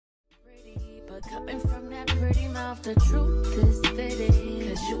But coming from that pretty mouth, the truth is fitting.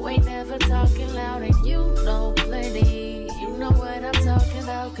 Cause you ain't never talking loud and you know plenty. You know what I'm talking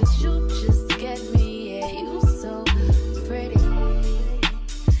about, cause you just get me. Yeah, you so pretty.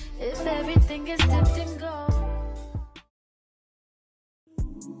 If everything is dipped in gold.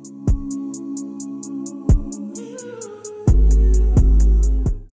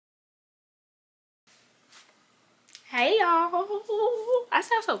 Hey y'all, I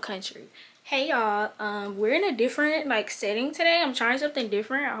sound so country. Hey y'all, we're in a different setting today. I'm trying something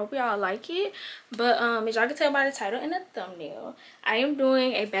different. I hope y'all like it. But as y'all can tell by the title and the thumbnail, I am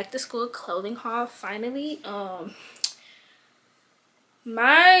doing a back to school clothing haul finally. I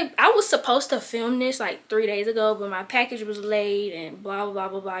was supposed to film this like 3 days ago, but my package was late and blah blah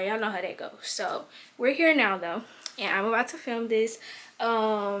blah blah. Y'all know how that goes. So we're here now though, and I'm about to film this.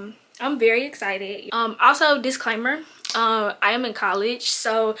 I'm very excited. Also, disclaimer, I am in college,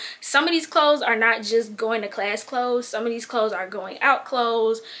 so some of these clothes are not just going to class clothes. Some of these clothes are going out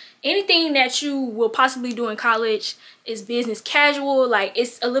clothes. Anything that you will possibly do in college is business casual. Like,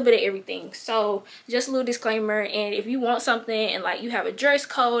 it's a little bit of everything. So just a little disclaimer. And if you want something and like you have a dress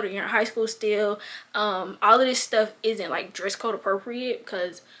code or you're in high school still, all of this stuff isn't like dress code appropriate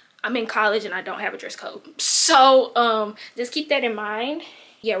because I'm in college and I don't have a dress code. So just keep that in mind.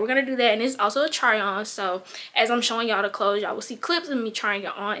 Yeah, we're gonna do that, and it's also a try on. So as I'm showing y'all the clothes, y'all will see clips of me trying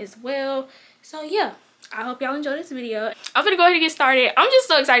it on as well. So yeah, I hope y'all enjoy this video. I'm gonna go ahead and get started. I'm just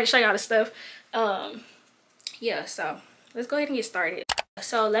so excited to show y'all the stuff. Yeah, so let's go ahead and get started.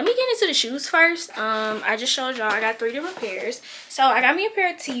 So let me get into the shoes first. I just showed y'all I got 3 different pairs. So I got me a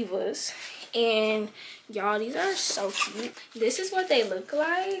pair of Tevas, and y'all, these are so cute. This is what they look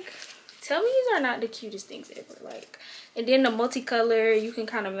like. Tell me these are not the cutest things ever. Like, and then the multicolor, you can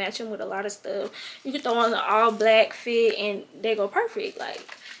kind of match them with a lot of stuff. You can throw on an all black fit and they go perfect. Like,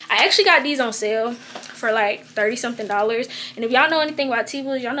 I actually got these on sale for like $30-something. And if y'all know anything about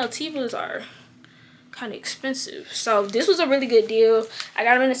Tevas, y'all know Tevas are kind of expensive. So this was a really good deal. I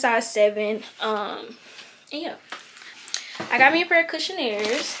got them in a size 7. And yeah, I got me a pair of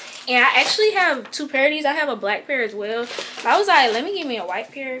Cushionaires. And I actually have 2 pair of these. I have a black pair as well. But I was like, let me get me a white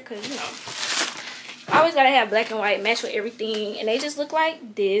pair because, you know, I always gotta have black and white, match with everything. And they just look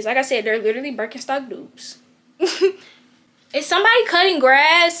like this. Like I said, they're literally Birkenstock dupes. Is somebody cutting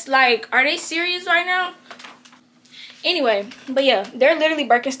grass? Like, are they serious right now? Anyway, but yeah, they're literally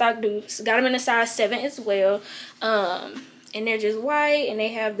Birkenstock dupes. Got them in a size 7 as well. And they're just white, and they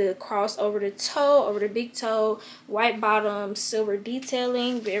have the cross over the toe, over the big toe, white bottom, silver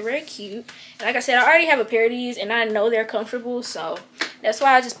detailing. Very, very cute. And like I said, I already have a pair of these, and I know they're comfortable, so that's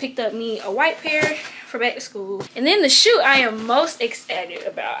why I just picked up me a white pair for back to school. And then the shoe I am most excited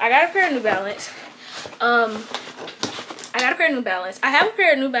about. I got a pair of New Balance. I have a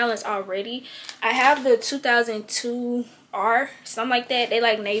pair of New Balance already. I have the 2002 R, something like that. They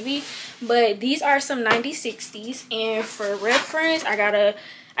like navy, but these are some 90/60s. And for reference, I got a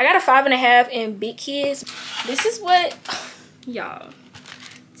 5.5 in big kids. This is what y'all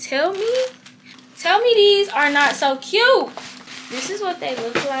tell me these are not so cute. This is what they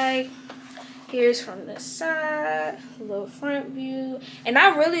look like. Here's from the side, a little front view. And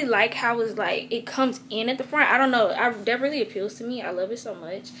I really like how it's like it comes in at the front. I don't know, that really appeals to me. I love it so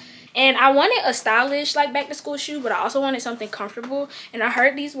much. And I wanted a stylish like back to school shoe, but I also wanted something comfortable, and I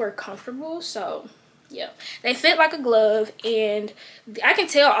heard these were comfortable. So yeah, they fit like a glove. And I can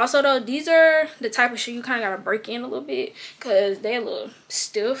tell also though, these are the type of shoe you kind of gotta break in a little bit because they're a little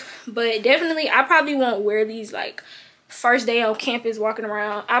stiff. But definitely I probably won't wear these like first day on campus walking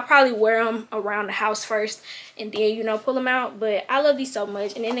around. I'll probably wear them around the house first and then, you know, pull them out. But I love these so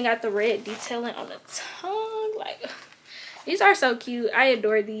much. And then they got the red detailing on the tongue. Like, these are so cute. I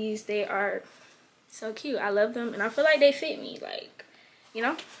adore these. They are so cute. I love them, and I feel like they fit me. Like, you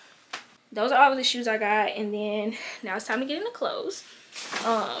know, those are all the shoes I got. And then now it's time to get into clothes.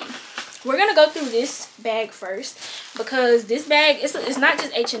 We're gonna go through this bag first because this bag it's not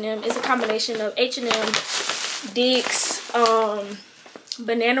just H&M. It's a combination of H&M, Dick's,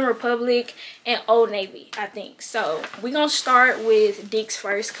 Banana Republic, and Old Navy, I think. So we're gonna start with Dick's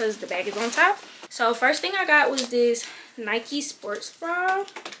first because the bag is on top. So first thing I got was this Nike sports bra.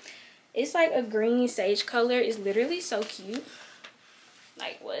 It's like a green sage color. It's literally so cute.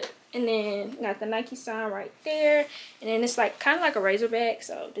 Like, what? And then got the Nike sign right there. And then it's like kind of like a razorback.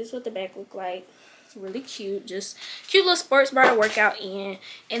 So this is what the back look like. Really cute. Just cute little sports bra to work out in.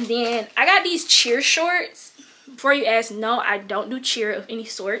 And then I got these cheer shorts. Before you ask, no, I don't do cheer of any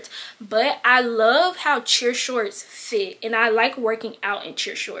sort, but I love how cheer shorts fit, and I like working out in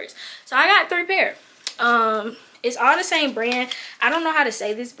cheer shorts. So I got 3 pair. It's all the same brand. I don't know how to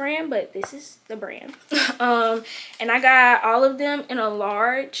say this brand, but this is the brand. And I got all of them in a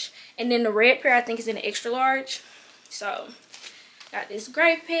large, and then the red pair I think is in an extra large. So got this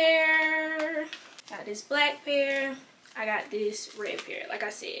gray pair, got this black pair, I got this red pair. Like I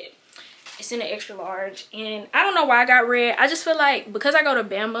said, it's in an extra large, and I don't know why I got red. I just feel like because I go to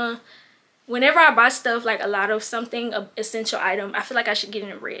Bama, whenever I buy stuff, like a lot of something, an essential item, I feel like I should get it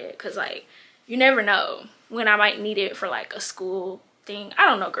in red, because like you never know when I might need it for like a school thing. I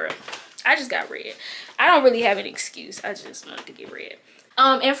don't know, girl. I just got red. I don't really have an excuse. I just wanted to get red.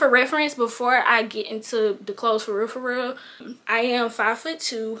 And for reference, before I get into the clothes for real, I am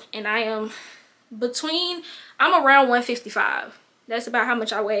 5'2", and I am I'm around 155. That's about how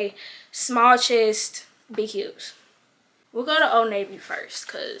much I weigh. Small chest, big heels. We'll go to Old Navy first,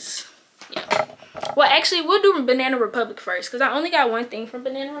 cause yeah. Well, actually, we'll do Banana Republic first, cause I only got one thing from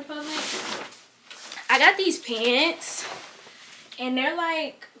Banana Republic. I got these pants, and they're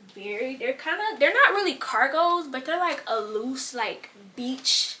like they're not really cargos, but they're like a loose like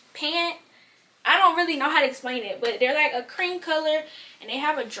beach pant. I don't really know how to explain it, but they're like a cream color, and they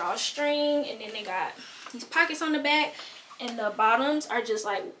have a drawstring, and then they got these pockets on the back, and the bottoms are just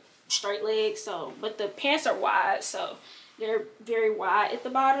like straight legs. So, but the pants are wide, so they're very wide at the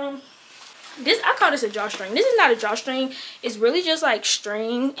bottom. I call this a drawstring. This is not a drawstring. It's really just like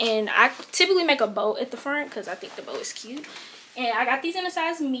string, and I typically make a bow at the front because I think the bow is cute. And I got these in a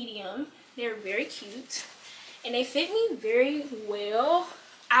size medium. They're very cute, and they fit me very well.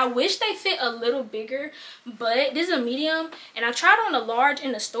 I wish they fit a little bigger, but this is a medium, and I tried on a large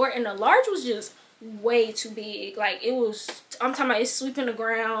in the store, and the large was just way too big. Like it was, I'm talking about, it's sweeping the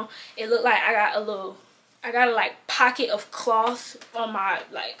ground. It looked like I got a like pocket of cloth on my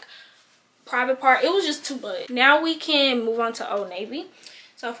like private part. It was just too much. Now we can move on to Old Navy.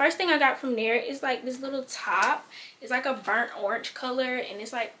 So first thing I got from there is like this little top. It's like a burnt orange color, and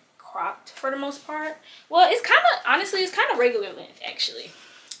it's like cropped for the most part. Well, it's kind of, honestly, it's kind of regular length actually.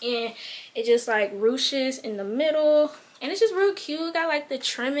 And it just like ruches in the middle, and it's just real cute. Got like the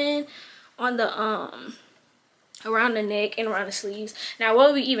trimming on the around the neck and around the sleeves. Now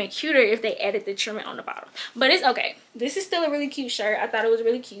what would be even cuter if they added the trimming on the bottom, but it's okay. This is still a really cute shirt. I thought it was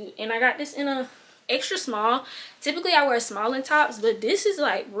really cute, and I got this in a extra small. Typically I wear small in tops, but this is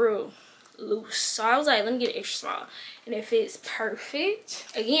like real loose, so I was like, let me get it extra small, and it fits perfect.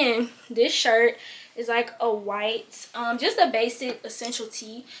 Again, this shirt is like a white, just a basic essential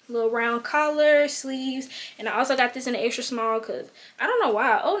tee, little round collar, sleeves, and I also got this in an extra small because I don't know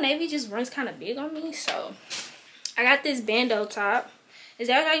why Old Navy just runs kind of big on me. So I got this bandeau top. Is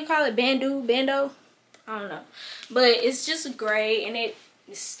that how you call it? Bandeau? I don't know, but it's just gray, and it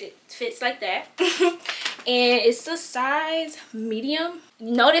fits like that. And it's the size medium.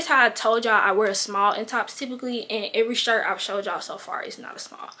 Notice how I told y'all I wear a small in tops typically, and every shirt I've showed y'all so far is not a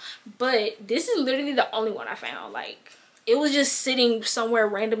small, but this is literally the only one I found. Like it was just sitting somewhere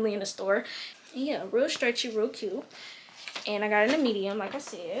randomly in the store. And yeah, real stretchy, real cute. And I got it in a medium, like I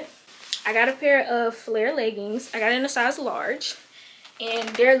said. I got a pair of flare leggings. I got it in a size large, and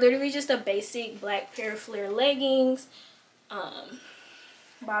they're literally just a basic black pair of flare leggings.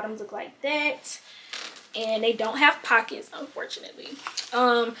 Bottoms look like that, and they don't have pockets, unfortunately.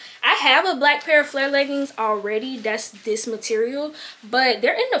 I have a black pair of flare leggings already that's this material, but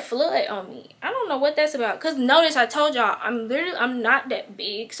they're in the flood on me. I don't know what that's about, because notice I told y'all I'm not that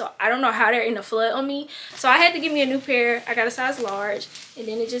big, so I don't know how they're in the flood on me. So I had to get me a new pair. I got a size large, and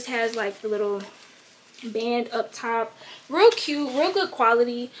then it just has like the little band up top. Real cute, real good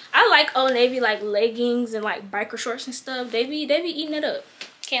quality. I like Old Navy like leggings and like biker shorts and stuff. They be eating it up,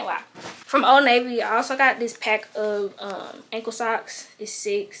 can't lie. From Old Navy, I also got this pack of ankle socks. It's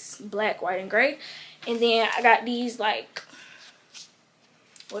 6, black, white, and gray. And then I got these like,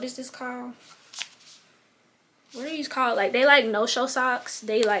 what is this called? What are these called? Like they like no-show socks.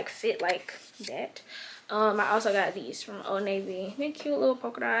 They like fit like that. I also got these from Old Navy. They're cute little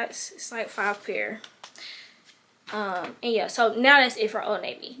polka dots. It's like 5 pair. And yeah, so now that's it for Old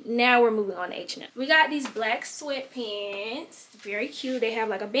Navy. Now we're moving on to H&M. We got these black sweatpants. Very cute. They have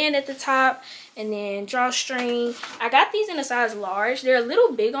like a band at the top and then drawstring. I got these in a size large. They're a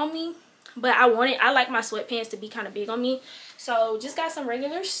little big on me, but I like my sweatpants to be kind of big on me. So just got some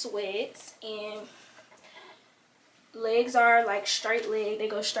regular sweats, and legs are like straight leg. They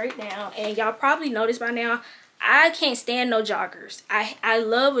go straight down, and y'all probably noticed by now I can't stand no joggers. I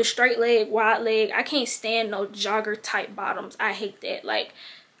love a straight leg, wide leg. I can't stand no jogger type bottoms. I hate that. Like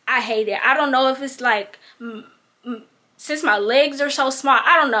I hate it. I don't know if it's like since my legs are so small,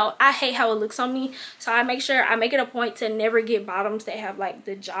 I don't know. I hate how it looks on me. So I make it a point to never get bottoms that have like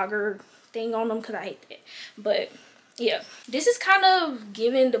the jogger thing on them because I hate that. But yeah, this is kind of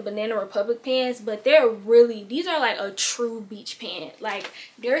giving the Banana Republic pants, but these are like a true beach pant. Like,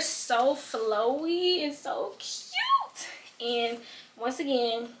 they're so flowy and so cute. And once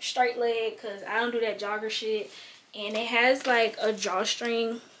again, straight leg because I don't do that jogger shit. And it has like a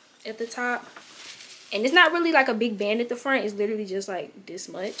drawstring at the top. And it's not really like a big band at the front. It's literally just like this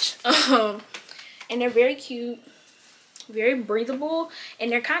much. And they're very cute, very breathable,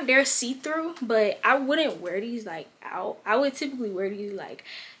 and they're see-through, but I wouldn't wear these like out. I would typically wear these like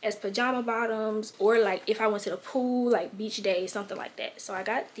as pajama bottoms, or like if I went to the pool, like beach day, something like that. So I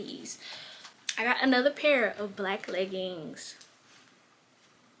got these. I got another pair of black leggings.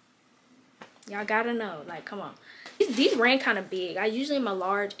 Y'all gotta know, like, come on. These ran kind of big. I usually am a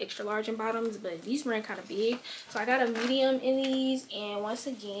large, extra large in bottoms, but these ran kind of big. So I got a medium in these, and once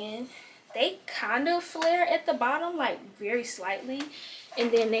again, they kind of flare at the bottom, like very slightly.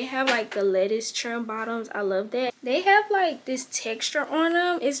 And then they have like the lettuce trim bottoms. I love that. They have like this texture on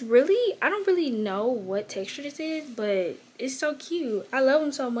them. It's really, I don't really know what texture this is, but it's so cute. I love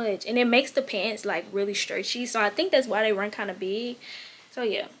them so much. And it makes the pants like really stretchy. So I think that's why they run kind of big. So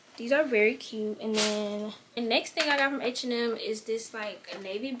yeah, these are very cute. And then the next thing I got from H&M is this like a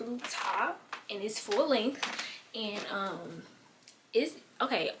navy blue top, and it's full length. And it's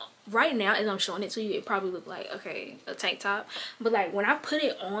okay. Right now, as I'm showing it to you, it probably look like, okay, a tank top. But like when I put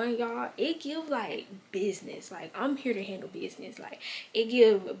it on, y'all, it give like business. Like, I'm here to handle business. Like, it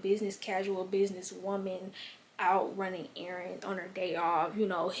give a business casual, business woman out running errands on her day off, you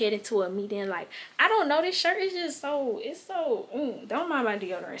know, heading to a meeting. Like, I don't know, this shirt is just so, it's so don't mind my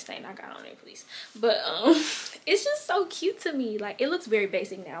deodorant stain I got on there, please. But it's just so cute to me. Like, it looks very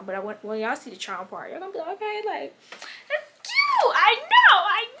basic now, but when y'all see the try on part, you're gonna be like, okay, like, that's cute. I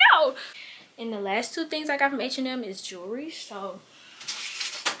know. And the last two things I got from H&M is jewelry. So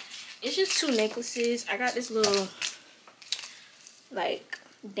it's just two necklaces. I got this little like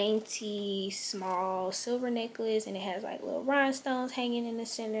dainty small silver necklace, and it has like little rhinestones hanging in the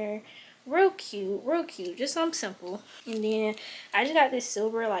center. Real cute, just something simple. And then I just got this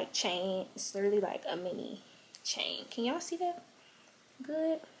silver like chain. It's literally like a mini chain. Can y'all see that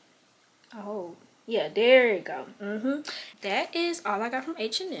good? Oh yeah, there you go. That is all I got from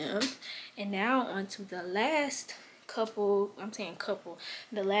H&M. And now on to the last couple, I'm saying couple,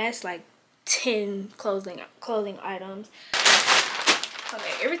 the last like 10 clothing items.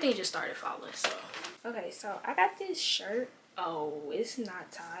 Okay, everything just started falling. So okay, so I got this shirt. Oh, it's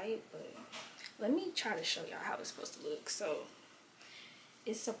not tied, but let me try to show y'all how it's supposed to look. So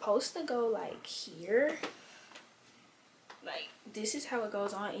it's supposed to go like here. Like, this is how it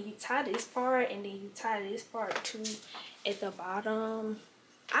goes on, and you tie this part, and then you tie this part too at the bottom.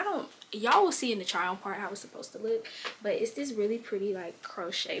 Y'all will see in the try on part how it's supposed to look, but it's this really pretty like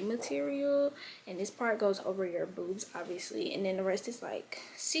crochet material, and this part goes over your boobs obviously, and then the rest is like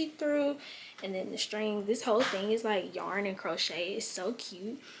see-through. And then the string, this whole thing is like yarn and crochet. It's so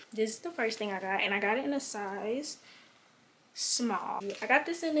cute. This is the first thing I got, and I got it in a size small. I got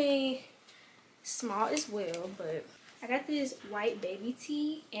this in a small as well, but I got this white baby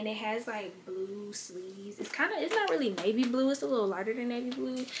tee, and it has like blue sleeves. It's not really navy blue, it's a little lighter than navy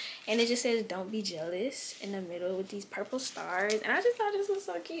blue, and it just says "Don't be jealous" in the middle with these purple stars. And I just thought this was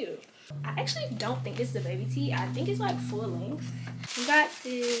so cute. I actually don't think this is a baby tee. I think it's like full length. We got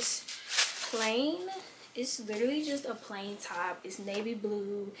this plain, it's literally just a plain top. It's navy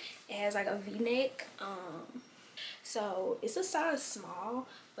blue. It has like a v-neck. So it's a size small,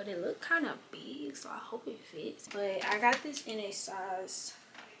 but it looked kind of big, so I hope it fits. But I got this in a size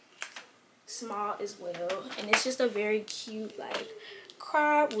small as well, and it's just a very cute like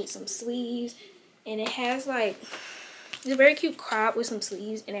crop with some sleeves, and it has like, it's a very cute crop with some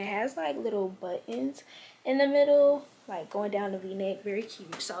sleeves, and it has like little buttons in the middle, like going down the v-neck. Very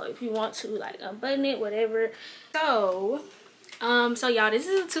cute. So if you want to like unbutton it, whatever. So y'all, this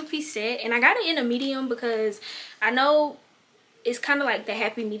is a two-piece set, and I got it in a medium because I know it's kind of like the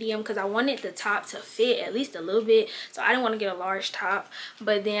happy medium, because I wanted the top to fit at least a little bit, so I didn't want to get a large top.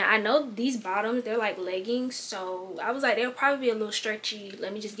 But then I know these bottoms, they're like leggings, so I was like, they'll probably be a little stretchy.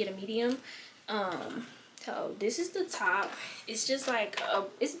 Let me just get a medium. So this is the top. It's just like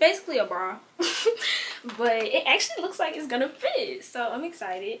it's basically a bra, but it actually looks like it's gonna fit, so I'm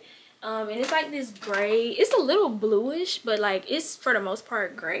excited. And it's like this gray, it's a little bluish, but like it's for the most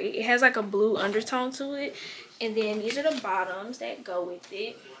part gray. It has like a blue undertone to it. And then these are the bottoms that go with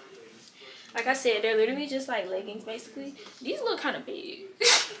it. Like I said, they're literally just like leggings basically. These look kind of big.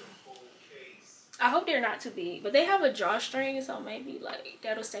 I hope they're not too big, but they have a drawstring, so maybe like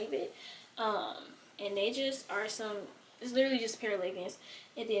that'll save it. And they just are some It's literally just a pair of leggings,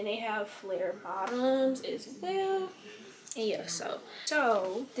 and then they have flare bottoms as well. And yeah, so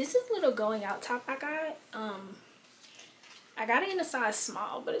this is a little going out top I got. I got it in a size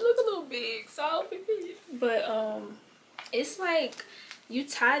small, but it looks a little big, so but it's like you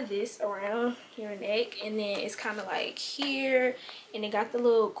tie this around your neck, and then it's kind of like here, and it got the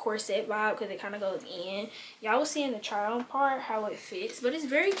little corset vibe because it kind of goes in. Y'all will see in the try on part how it fits, but it's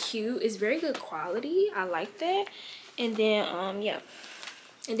very cute. It's very good quality. I like that. And then yeah,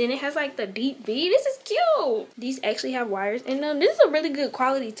 and then it has like the deep V. This is cute. These actually have wires in them. This is a really good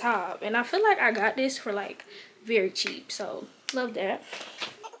quality top, and I feel like I got this for like very cheap, so love that.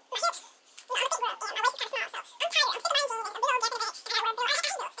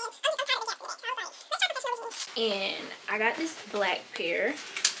 And I got this black pair.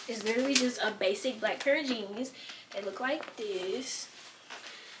 It's literally just a basic black pair of jeans. They look like this,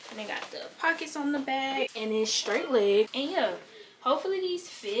 and they got the pockets on the back, and it's straight leg. And yeah, hopefully these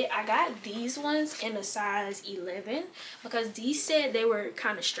fit. I got these ones in a size 11 because these said they were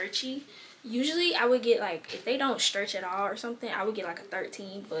kind of stretchy. Usually I would get like, if they don't stretch at all or something, I would get like a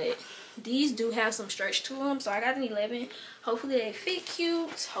 13, but these do have some stretch to them, so I got an 11. Hopefully they fit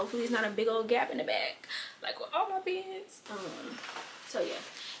cute. Hopefully it's not a big old gap in the back like with all my pants. So yeah,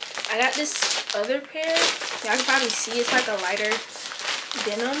 I got this other pair. Y'all can probably see it's like a lighter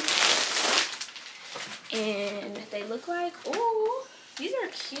denim, and they look like, oh, these are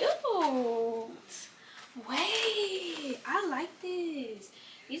cute. Wait, I like this.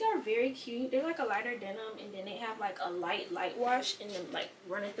 These are very cute. They're like a lighter denim, and then they have like a light wash and then like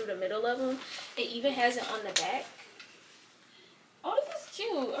running through the middle of them. It even has it on the back. Oh, this is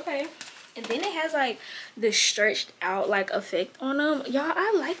cute. Okay. And then it has like the stretched out like effect on them. Y'all,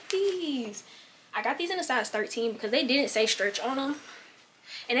 I like these. I got these in a size 13 because they didn't say stretch on them,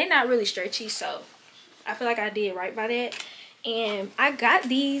 and they're not really stretchy, so I feel like I did right by that. And I got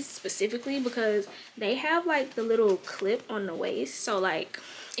these specifically because they have like the little clip on the waist, so like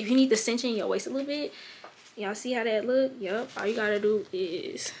if you need to cinch in your waist a little bit, y'all see how that look? Yep, all you gotta do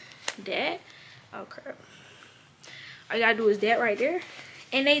is that. Oh crap, all you gotta do is that right there,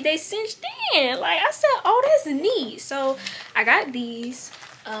 and they cinched in. Like I said, oh, that's neat. So I got these.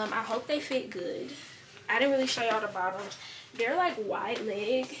 I hope they fit good. I didn't really show y'all the bottoms. They're like wide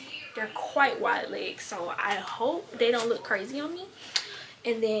leg. They're quite wide legs, so I hope they don't look crazy on me.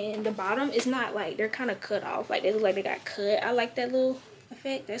 And then the bottom is not like, they're kind of cut off, like they look like they got cut. I like that little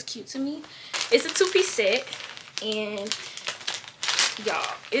effect. That's cute to me. It's a 2-piece set, and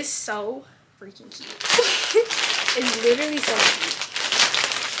y'all, it's so freaking cute. It's literally so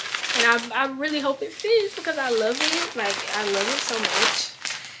cute, and I really hope it fits because I love it. Like I love it so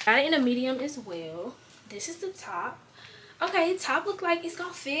much. Got it in a medium as well. This is the top. Okay, top look like it's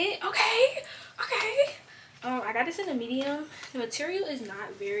gonna fit. Okay. I got this in a medium. The material is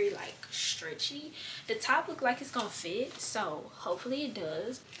not very like stretchy. The top look like it's gonna fit, so hopefully it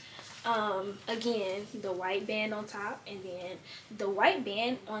does. Again, the white band on top, and then the white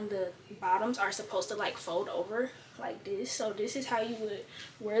band on the bottoms are supposed to like fold over like this. So this is how you would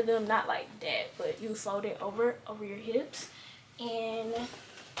wear them, not like that, but you fold it over your hips. And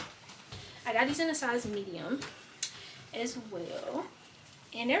I got these in a size medium as well,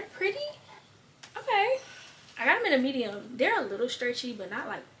 and they're pretty. Okay, I got them in a medium. They're a little stretchy, but not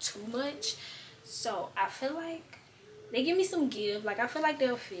like too much, so I feel like they give me some give. Like I feel like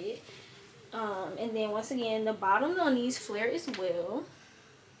they'll fit. And then once again, the bottoms on these flare as well,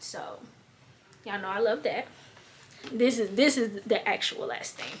 so y'all know I love that. This is the actual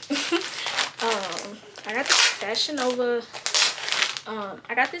last thing. I got this fashionnova.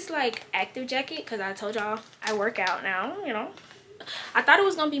 I got this like active jacket because I told y'all I work out now, you know. I thought it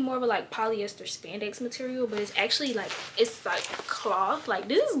was gonna be more of a like polyester spandex material, but it's actually like, it's like cloth. Like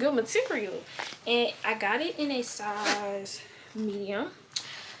this is good material, and I got it in a size medium.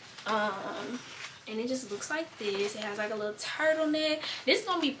 And it just looks like this. It has like a little turtleneck. This is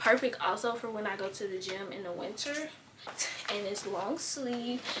gonna be perfect also for when I go to the gym in the winter. And it's long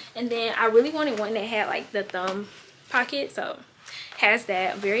sleeve, and then I really wanted one that had like the thumb pocket, so has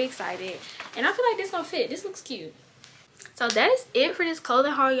that. I'm very excited, and I feel like this gonna fit. This looks cute. So that is it for this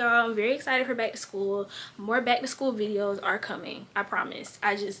clothing haul, y'all. I'm very excited for back to school. More back to school videos are coming, I promise.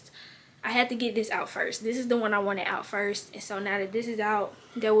 I had to get this out first. This is the one I wanted out first, and so now that this is out,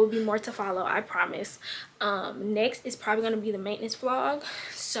 there will be more to follow, I promise. Next is probably going to be the maintenance vlog,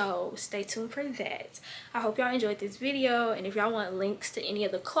 so stay tuned for that. I hope y'all enjoyed this video, and if y'all want links to any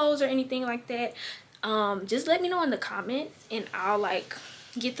of the clothes or anything like that, just let me know in the comments, and I'll like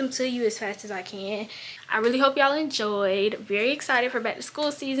get them to you as fast as I can. I really hope y'all enjoyed. Very excited for back to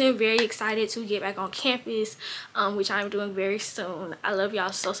school season. Very excited to get back on campus, which I'm doing very soon. I love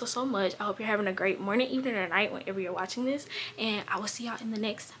y'all so much. I hope you're having a great morning, evening, or night whenever you're watching this, and I will see y'all in the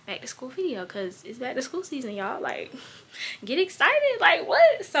next back to school video, because it's back to school season, y'all. Like, get excited. Like,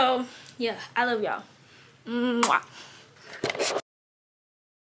 what? So yeah, I love y'all. Mwah.